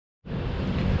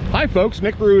Hi folks,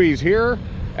 Nick Ruiz here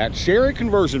at Sherry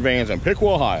Conversion Vans in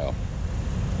Piqua, Ohio.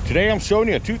 Today I'm showing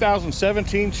you a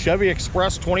 2017 Chevy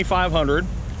Express 2500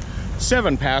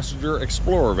 7-passenger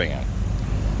Explorer van.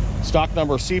 Stock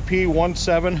number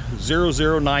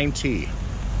CP17009T.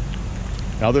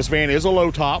 Now this van is a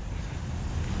low top,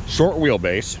 short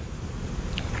wheelbase.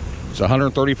 It's a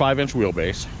 135-inch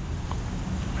wheelbase.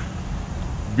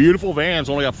 Beautiful van's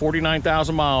only got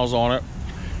 49,000 miles on it.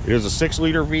 It is a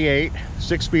 6-liter V8,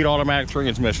 6-speed automatic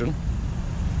transmission.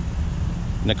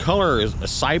 And the color is a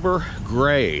cyber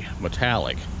gray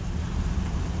metallic.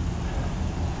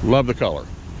 Love the color.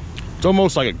 It's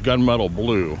almost like a gunmetal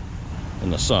blue in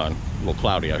the sun. A little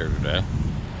cloudy out here today.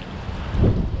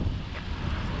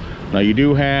 Now you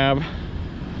do have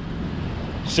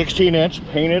 16-inch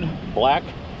painted black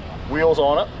wheels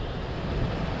on it.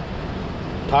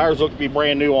 Tires look to be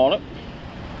brand new on it.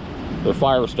 They're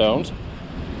Firestones.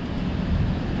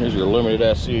 Here's your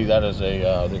limited SC. That is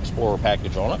the Explorer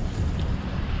package on it.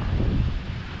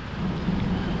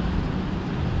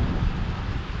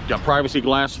 Got privacy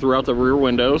glass throughout the rear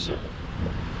windows.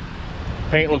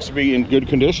 Paint looks to be in good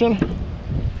condition.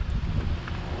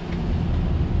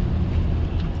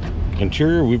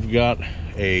 Interior, we've got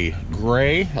a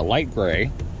light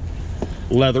gray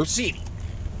leather seat.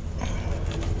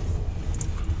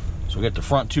 So we got the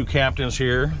front two captains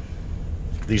here.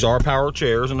 These are power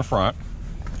chairs in the front.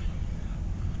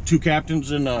 Two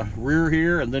captains in the rear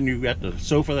here, and then you've got the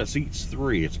sofa that seats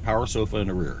 3. It's a power sofa in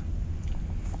the rear.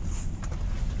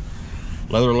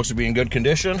 Leather looks to be in good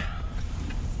condition.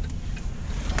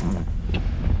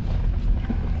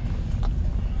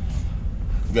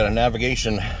 We've got a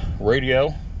navigation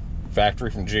radio,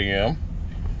 factory from GM,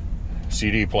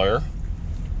 CD player.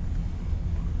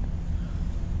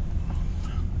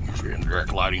 Here's your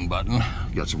indirect lighting button.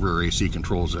 You got some rear AC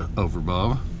controls over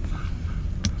above.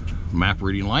 Map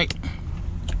reading light.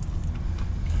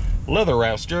 Leather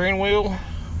wrapped steering wheel.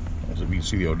 As if you can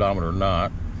see the odometer or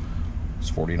not. It's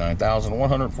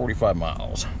 49,145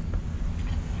 miles.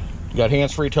 You got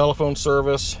hands-free telephone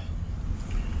service.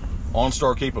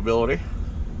 OnStar capability.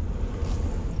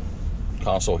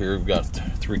 Console here, we've got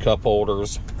 3 cup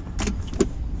holders.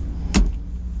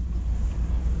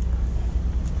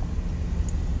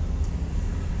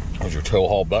 There's your tow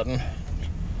haul button.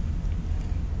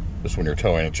 This, when you're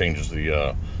towing, it changes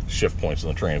the shift points in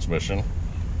the transmission. A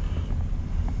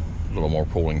little more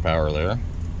pulling power there.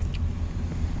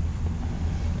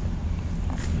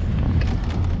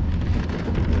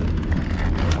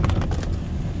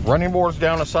 Running boards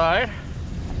down the side.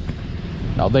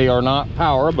 Now they are not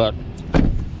power, but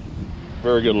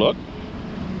very good look.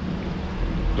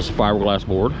 Just a fiberglass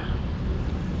board.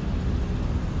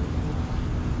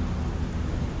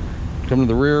 Coming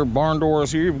to the rear barn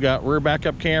doors here, you've got rear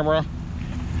backup camera,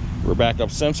 rear backup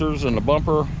sensors in the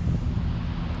bumper,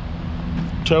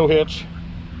 tow hitch.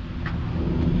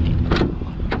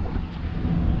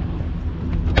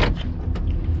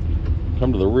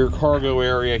 Come to the rear cargo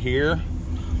area here.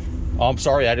 Oh, I'm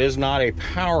sorry, that is not a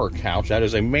power couch, that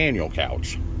is a manual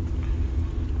couch.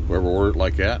 Whoever ordered it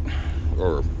like that,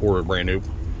 or ordered brand new,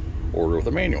 order with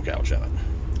a manual couch in it.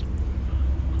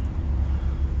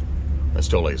 That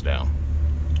still lays down.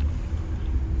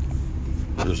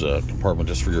 There's a compartment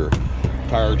just for your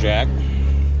tire jack.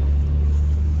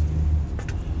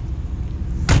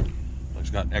 It's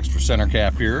got an extra center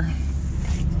cap here.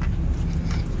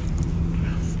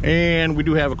 And we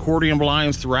do have accordion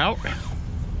blinds throughout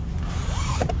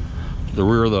the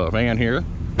rear of the van here.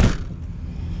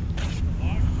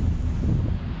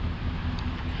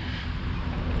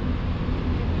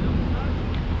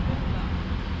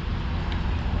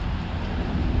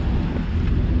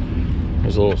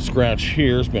 There's a little scratch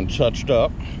here, it's been touched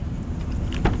up.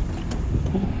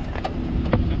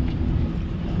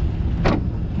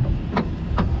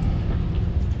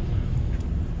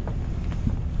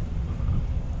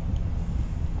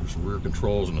 There's some rear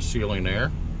controls in the ceiling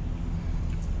there.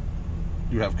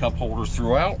 You have cup holders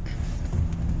throughout.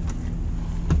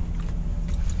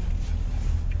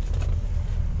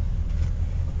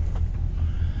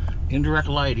 Indirect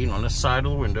lighting on this side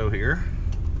of the window here.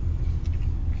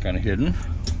 Kind of hidden.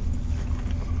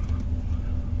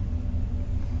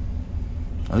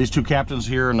 Now these two captains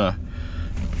here in the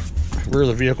rear of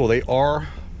the vehicle, they are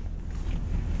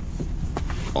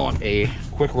on a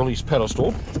quick release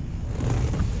pedestal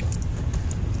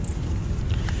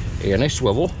and a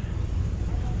swivel.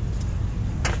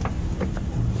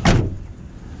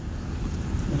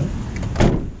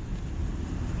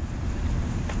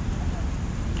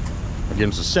 Again,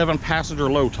 it's a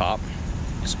 7-passenger low top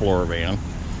Explorer van.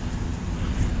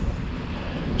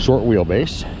 Short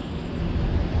wheelbase.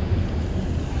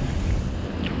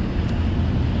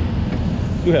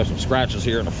 Do have some scratches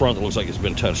here in the front that looks like it's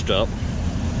been touched up.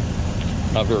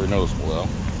 Not very noticeable though.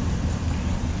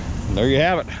 And there you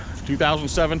have it,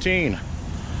 2017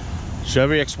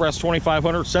 Chevy Express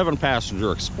 2500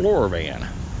 7-passenger Explorer van,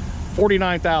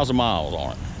 49,000 miles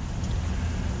on it.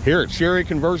 Here at Sherry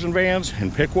Conversion Vans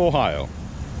in Piqua, Ohio.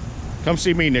 Come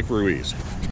see me, Nick Ruiz.